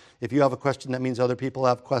 And if you have a question, that means other people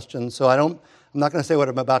have questions. So I'm not going to say what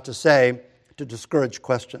I'm about to say to discourage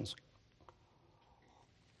questions.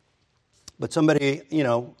 But somebody,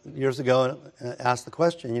 years ago asked the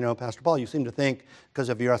question, Pastor Paul, you seem to think because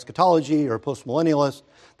of your eschatology or postmillennialist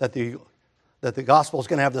that the gospel is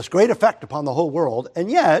going to have this great effect upon the whole world. And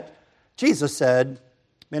yet, Jesus said,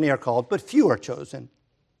 many are called, but few are chosen.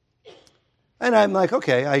 And I'm like,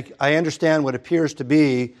 okay, I understand what appears to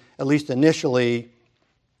be, at least initially,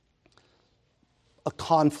 a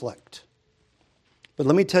conflict. But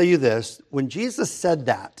let me tell you this, when Jesus said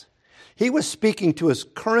that, he was speaking to his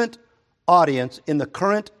current audience in the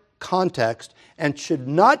current context and should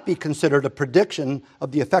not be considered a prediction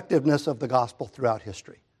of the effectiveness of the gospel throughout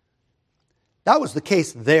history. That was the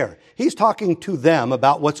case there. He's talking to them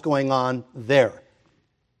about what's going on there.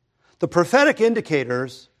 The prophetic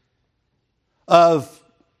indicators of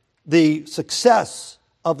the success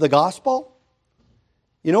of the gospel,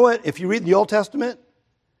 you know what? If you read the Old Testament,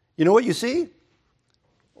 you know what you see?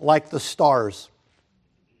 Like the stars,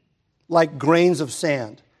 like grains of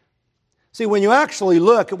sand. See, when you actually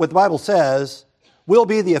look at what the Bible says will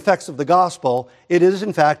be the effects of the gospel, it is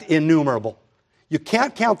in fact innumerable. You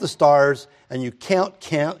can't count the stars and you can't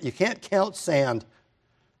count sand.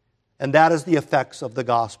 And that is the effects of the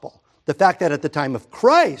gospel. The fact that at the time of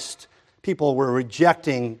Christ, people were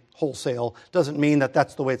rejecting wholesale doesn't mean that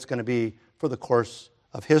that's the way it's going to be for the course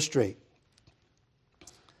of history.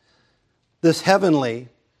 This heavenly,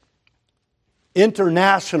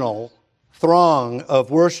 international throng of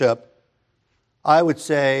worship, I would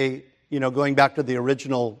say, going back to the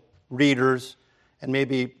original readers and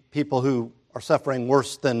maybe people who are suffering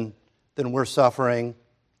worse than we're suffering,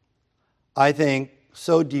 I think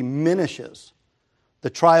so diminishes the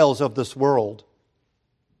trials of this world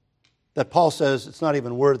that Paul says it's not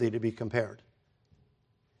even worthy to be compared.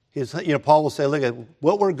 Paul will say, look at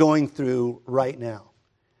what we're going through right now.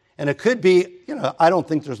 And it could be, I don't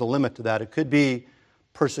think there's a limit to that. It could be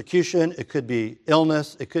persecution, it could be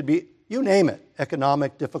illness, it could be, you name it,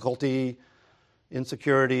 economic difficulty,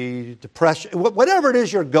 insecurity, depression, whatever it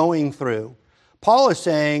is you're going through. Paul is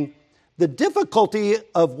saying the difficulty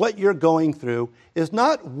of what you're going through is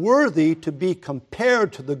not worthy to be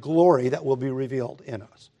compared to the glory that will be revealed in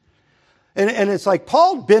us. And it's like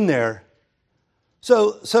Paul'd been there.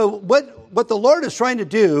 So what the Lord is trying to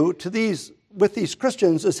do with these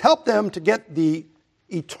Christians is help them to get the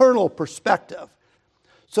eternal perspective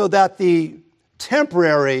so that the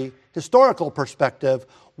temporary historical perspective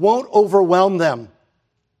won't overwhelm them,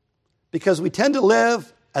 because we tend to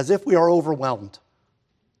live as if we are overwhelmed.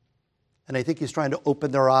 And I think he's trying to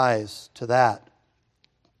open their eyes to that.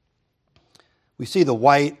 We see the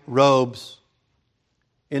white robes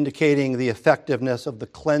indicating the effectiveness of the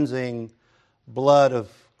cleansing blood of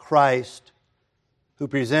Christ, who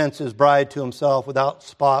presents his bride to himself without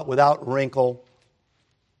spot, without wrinkle.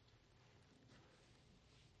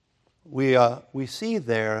 We see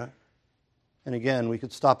there, and again, we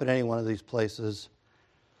could stop at any one of these places,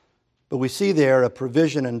 but we see there a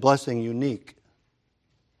provision and blessing unique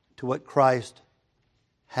to what Christ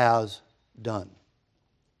has done.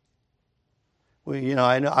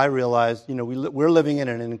 I realize, we're living in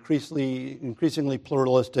an increasingly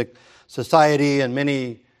pluralistic society, and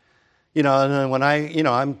many, and when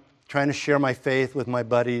I'm trying to share my faith with my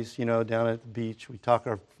buddies, down at the beach, we talk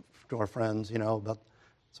to our friends, about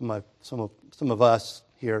some of us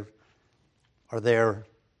here are there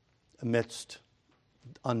amidst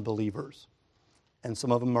unbelievers. And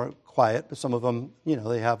some of them are quiet, but some of them,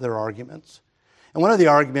 they have their arguments. And one of the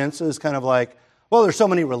arguments is kind of like, well, there's so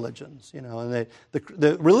many religions, and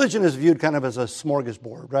the religion is viewed kind of as a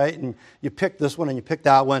smorgasbord, right? And you pick this one and you pick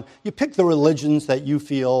that one. You pick the religions that you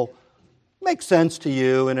feel make sense to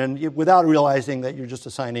you, and then without realizing that you're just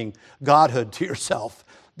assigning godhood to yourself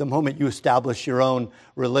the moment you establish your own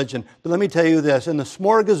religion. But let me tell you this, in the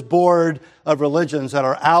smorgasbord of religions that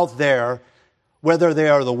are out there, whether they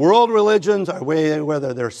are the world religions, or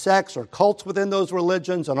whether they're sects or cults within those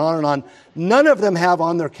religions, and on, none of them have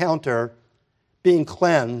on their counter being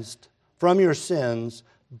cleansed from your sins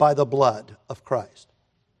by the blood of Christ.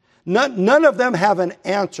 None of them have an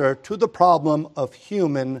answer to the problem of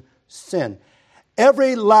human sin.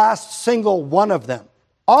 Every last single one of them,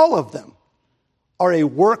 all of them, are a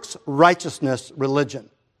works righteousness religion.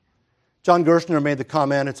 John Gerstner made the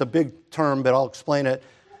comment, it's a big term, but I'll explain it.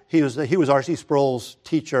 He was R.C. Sproul's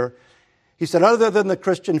teacher. He said, other than the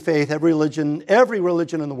Christian faith, every religion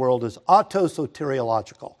in the world is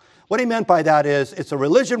auto-soteriological. What he meant by that is, it's a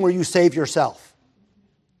religion where you save yourself.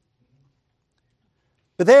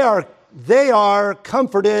 But they are they are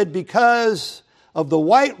comforted because of the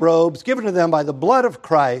white robes given to them by the blood of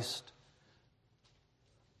Christ.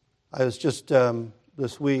 I was just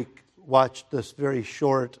this week watched this very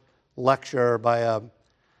short lecture by a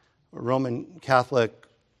Roman Catholic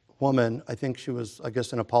woman. I think she was,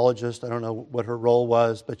 an apologist. I don't know what her role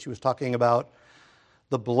was, but she was talking about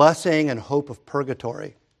the blessing and hope of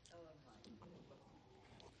purgatory.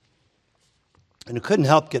 And I couldn't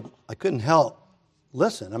help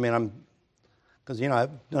listen. Because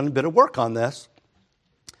I've done a bit of work on this.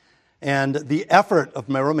 And the effort of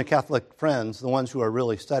my Roman Catholic friends, the ones who are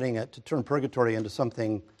really studying it, to turn purgatory into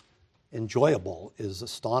something enjoyable is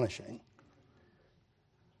astonishing.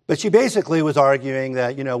 But she basically was arguing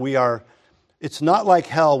that, it's not like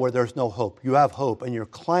hell where there's no hope. You have hope, and you're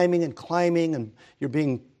climbing, and you're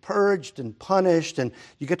being purged and punished, and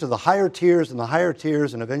you get to the higher tiers,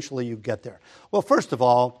 and eventually you get there. Well, first of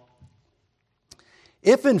all,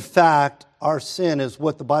 if in fact our sin is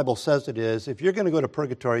what the Bible says it is, if you're going to go to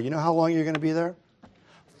purgatory, you know how long you're going to be there?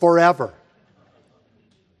 Forever.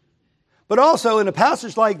 But also in a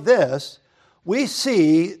passage like this, we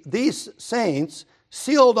see these saints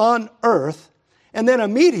sealed on earth and then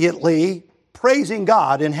immediately praising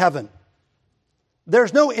God in heaven.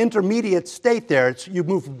 There's no intermediate state there. You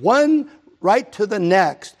move one right to the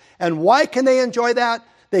next. And why can they enjoy that?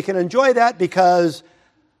 They can enjoy that because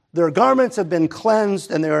their garments have been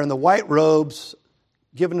cleansed and they're in the white robes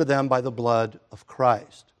given to them by the blood of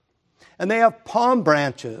Christ. And they have palm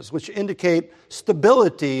branches, which indicate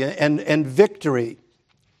stability and victory.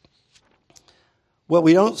 What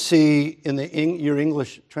we don't see in your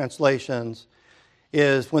English translations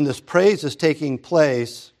is when this praise is taking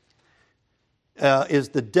place, is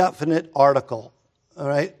the definite article. All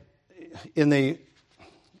right? In the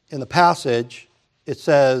passage, it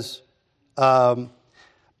says,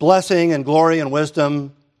 blessing and glory and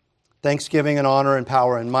wisdom, thanksgiving and honor and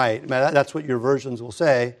power and might. That's what your versions will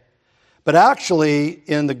say. But actually,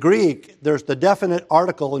 in the Greek, there's the definite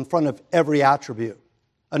article in front of every attribute.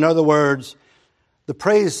 In other words, the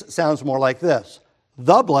praise sounds more like this: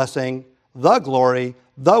 the blessing, the glory,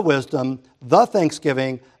 the wisdom, the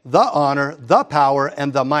thanksgiving, the honor, the power,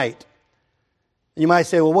 and the might. You might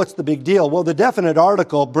say, well, what's the big deal? Well, the definite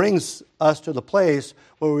article brings us to the place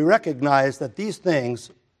where we recognize that these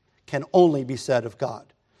things can only be said of God.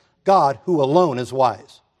 God, who alone is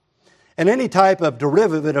wise. And any type of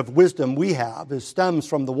derivative of wisdom we have stems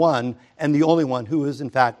from the one and the only one who is,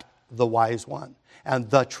 in fact, the wise one, and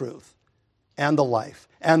the truth, and the life,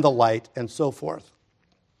 and the light, and so forth.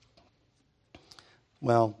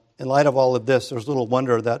 Well, in light of all of this, there's little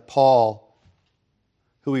wonder that Paul,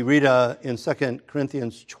 who we read in 2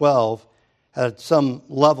 Corinthians 12, at some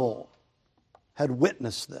level had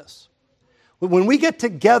witnessed this. When we get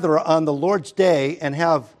together on the Lord's Day and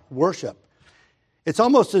have worship, it's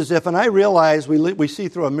almost as if, and I realize we see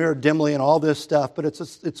through a mirror dimly and all this stuff, but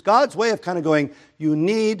it's God's way of kind of going, you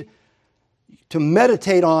need to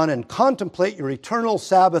meditate on and contemplate your eternal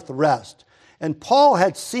Sabbath rest. And Paul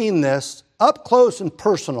had seen this up close and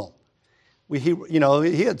personal. He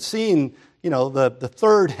had seen, the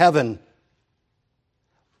third heaven.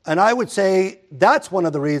 And I would say that's one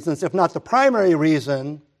of the reasons, if not the primary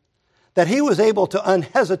reason, that he was able to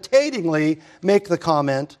unhesitatingly make the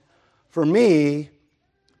comment, for me,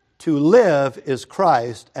 to live is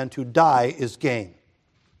Christ and to die is gain.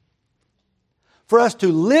 For us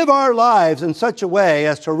to live our lives in such a way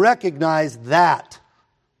as to recognize that.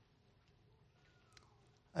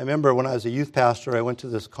 I remember when I was a youth pastor, I went to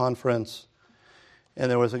this conference,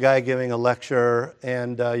 and there was a guy giving a lecture,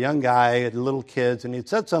 and a young guy had little kids, and he'd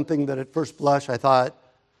said something that at first blush I thought,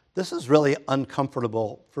 this is really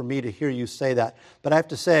uncomfortable for me to hear you say that. But I have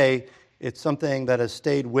to say, it's something that has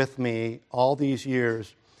stayed with me all these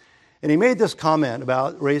years. And he made this comment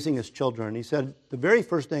about raising his children. He said, the very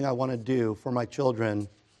first thing I want to do for my children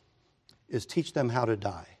is teach them how to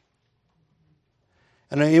die.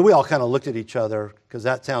 And we all kind of looked at each other because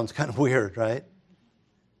that sounds kind of weird, right?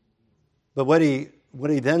 But what he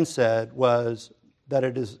then said was that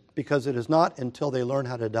it is because it is not until they learn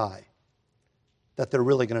how to die that they're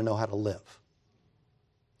really going to know how to live.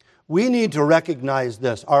 We need to recognize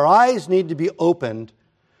this. Our eyes need to be opened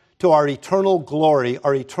to our eternal glory,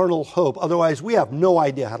 our eternal hope. Otherwise, we have no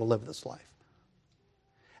idea how to live this life.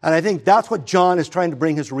 And I think that's what John is trying to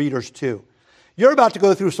bring his readers to. You're about to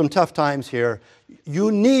go through some tough times here.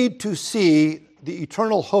 You need to see the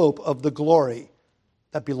eternal hope of the glory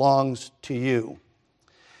that belongs to you.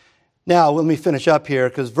 Now, let me finish up here,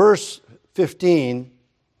 because verse 15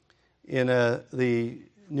 in the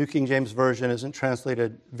New King James Version isn't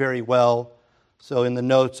translated very well. So in the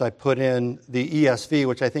notes I put in the ESV,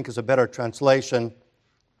 which I think is a better translation.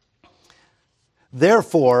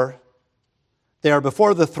 Therefore, they are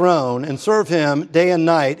before the throne and serve him day and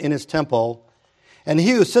night in his temple, and he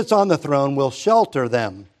who sits on the throne will shelter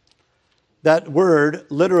them. That word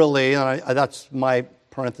literally, and that's my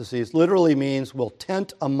parentheses, literally means will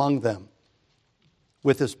tent among them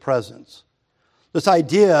with his presence. This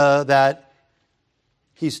idea that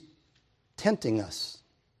he's tenting us.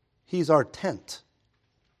 He's our tent.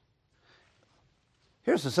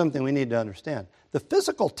 Here's something we need to understand. The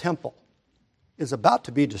physical temple is about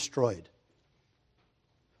to be destroyed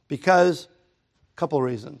because a couple of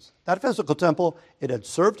reasons. That physical temple, it had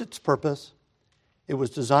served its purpose. It was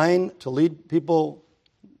designed to lead people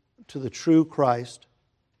to the true Christ,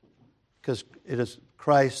 because it is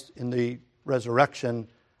Christ in the resurrection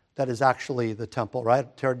that is actually the temple,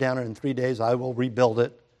 right? Tear it down, and in 3 days I will rebuild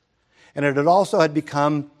it. And it also had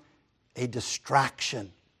become a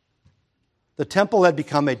distraction. The temple had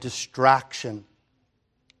become a distraction.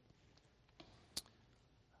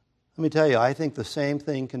 Let me tell you, I think the same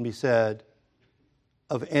thing can be said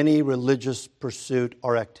of any religious pursuit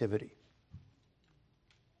or activity.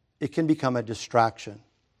 It can become a distraction.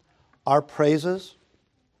 Our praises,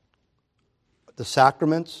 the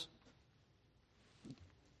sacraments,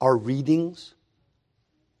 our readings,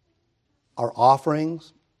 our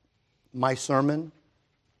offerings, my sermon,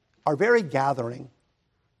 our very gathering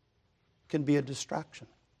can be a distraction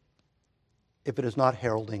if it is not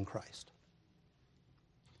heralding Christ.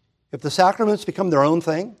 If the sacraments become their own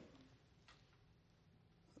thing,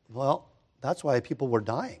 well, that's why people were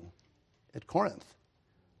dying at Corinth.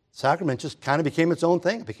 Sacrament just kind of became its own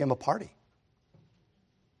thing. It became a party.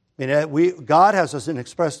 I mean, God has an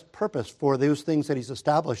express purpose for those things that he's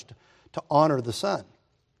established to honor the Son.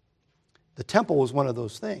 The temple was one of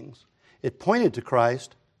those things. It pointed to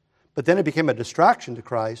Christ, but then it became a distraction to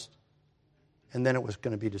Christ, and then it was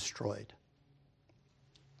going to be destroyed.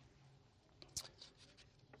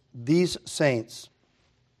 These saints,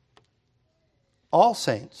 all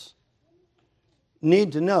saints,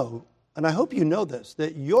 need to know, and I hope you know this,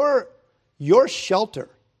 that your shelter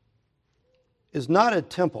is not a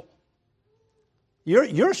temple.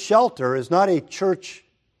 Your shelter is not a church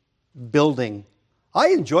building. I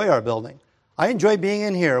enjoy our building. I enjoy being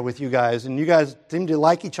in here with you guys, and you guys seem to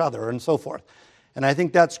like each other and so forth. And I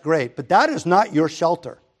think that's great. But that is not your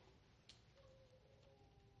shelter.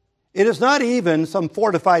 It is not even some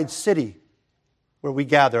fortified city where we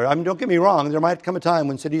gather. I mean, don't get me wrong. There might come a time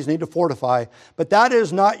when cities need to fortify. But that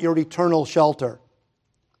is not your eternal shelter.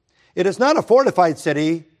 It is not a fortified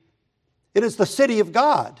city. It is the city of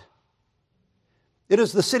God. It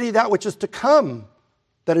is the city that which is to come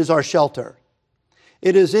that is our shelter.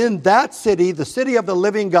 It is in that city, the city of the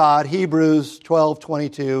living God, Hebrews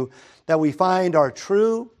 12:22, that we find our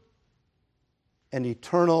true and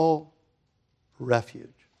eternal refuge.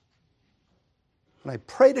 And I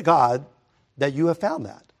pray to God that you have found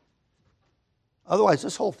that. Otherwise,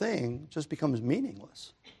 this whole thing just becomes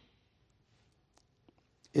meaningless.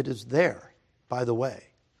 It is there, by the way,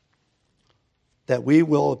 that we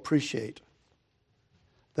will appreciate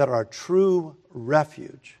that our true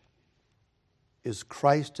refuge is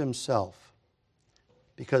Christ himself,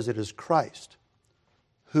 because it is Christ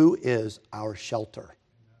who is our shelter.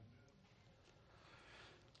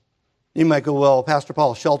 You might go, well, Pastor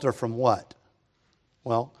Paul, shelter from what?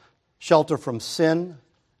 Well, shelter from sin,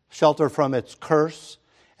 shelter from its curse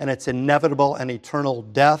and its inevitable and eternal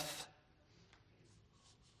death.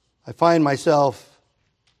 I find myself,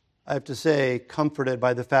 I have to say, comforted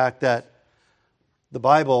by the fact that the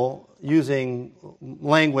Bible, using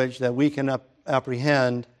language that we can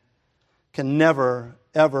apprehend, can never,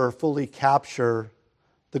 ever fully capture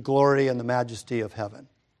the glory and the majesty of heaven.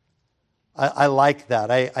 I like that.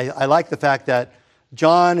 I like the fact that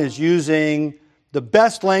John is using the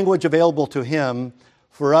best language available to him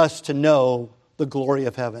for us to know the glory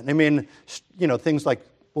of heaven. I mean, things like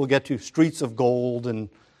we'll get to streets of gold and,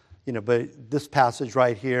 but this passage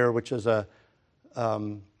right here, which is an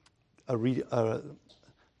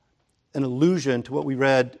allusion to what we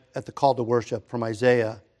read at the call to worship from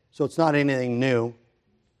Isaiah. So it's not anything new.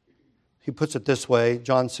 He puts it this way,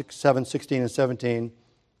 John 7:16 and 17.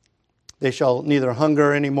 They shall neither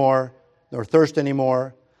hunger anymore, nor thirst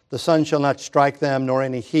anymore. The sun shall not strike them, nor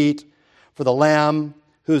any heat. For the Lamb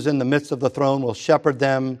who is in the midst of the throne will shepherd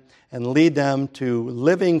them and lead them to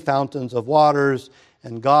living fountains of waters,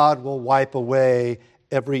 and God will wipe away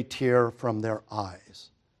every tear from their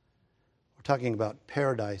eyes. We're talking about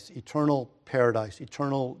paradise, eternal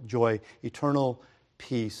joy, eternal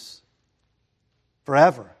peace,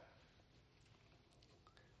 forever.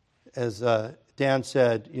 As Dan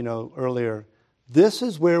said, earlier, this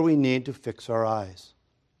is where we need to fix our eyes.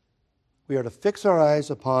 We are to fix our eyes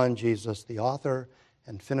upon Jesus, the author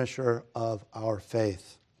and finisher of our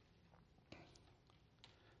faith.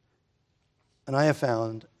 And I have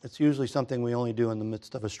found it's usually something we only do in the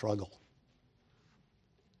midst of a struggle.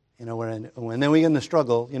 When then we get in the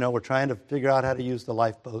struggle, we're trying to figure out how to use the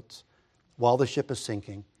lifeboats while the ship is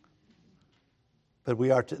sinking. But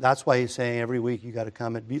that's why he's saying every week you got to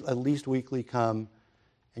come, at least weekly come,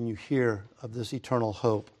 and you hear of this eternal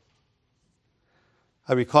hope.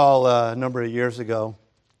 I recall a number of years ago,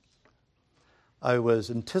 I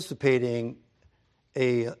was anticipating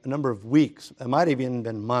a number of weeks, it might have even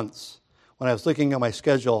been months, when I was looking at my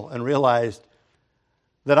schedule and realized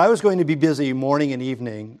that I was going to be busy morning and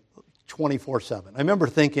evening 24/7. I remember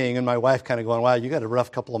thinking, and my wife kind of going, wow, you got a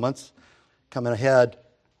rough couple of months coming ahead.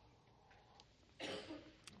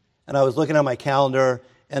 And I was looking at my calendar,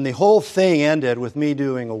 and the whole thing ended with me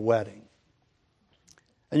doing a wedding.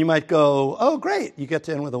 And you might go, oh, great, you get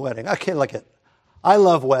to end with a wedding. Okay, look it. I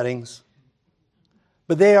love weddings,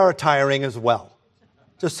 but they are tiring as well,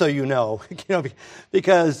 just so you know,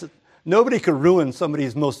 because nobody could ruin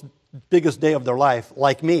somebody's biggest day of their life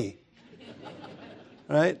like me,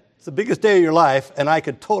 right? It's the biggest day of your life, and I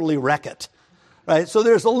could totally wreck it, right? So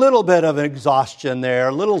there's a little bit of an exhaustion there.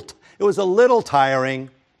 It was a little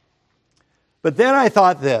tiring. But then I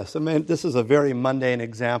thought this. This is a very mundane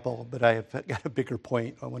example, but I've got a bigger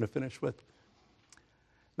point I want to finish with.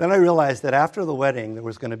 Then I realized that after the wedding, there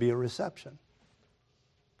was going to be a reception.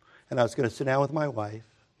 And I was going to sit down with my wife,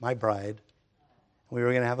 my bride, and we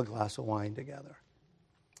were going to have a glass of wine together.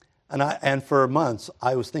 And for months,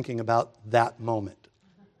 I was thinking about that moment.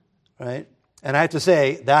 Right? And I have to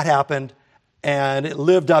say, that happened, and it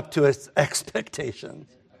lived up to its expectations.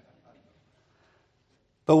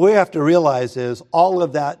 But what we have to realize is all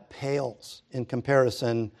of that pales in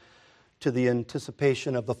comparison to the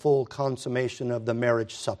anticipation of the full consummation of the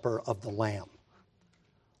marriage supper of the Lamb.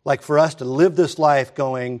 Like for us to live this life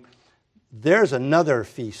going, there's another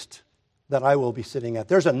feast that I will be sitting at.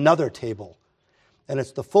 There's another table. And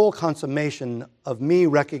it's the full consummation of me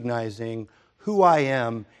recognizing who I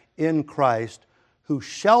am in Christ, who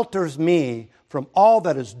shelters me from all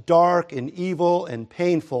that is dark and evil and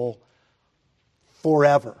painful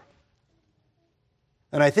forever.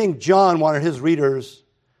 And I think John wanted his readers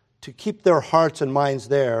to keep their hearts and minds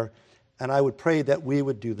there, and I would pray that we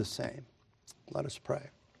would do the same. Let us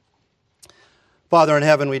pray. Father in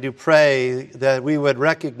heaven, we do pray that we would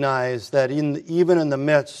recognize that even in the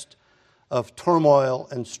midst of turmoil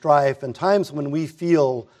and strife and times when we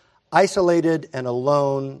feel isolated and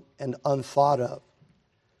alone and unthought of,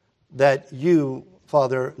 that you,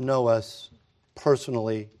 Father, know us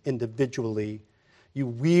personally, individually. You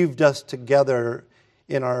weaved us together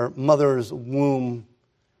in our mother's womb.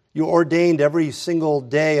 You ordained every single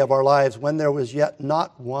day of our lives when there was yet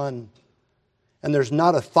not one. And there's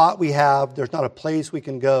not a thought we have, there's not a place we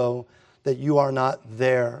can go that you are not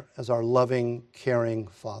there as our loving, caring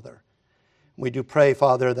Father. We do pray,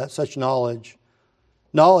 Father, that such knowledge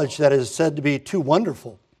that is said to be too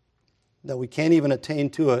wonderful, that we can't even attain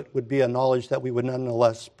to it, would be a knowledge that we would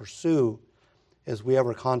nonetheless pursue as we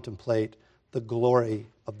ever contemplate the glory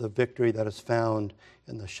of the victory that is found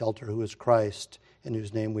in the shelter who is Christ, in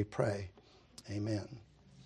whose name we pray. Amen.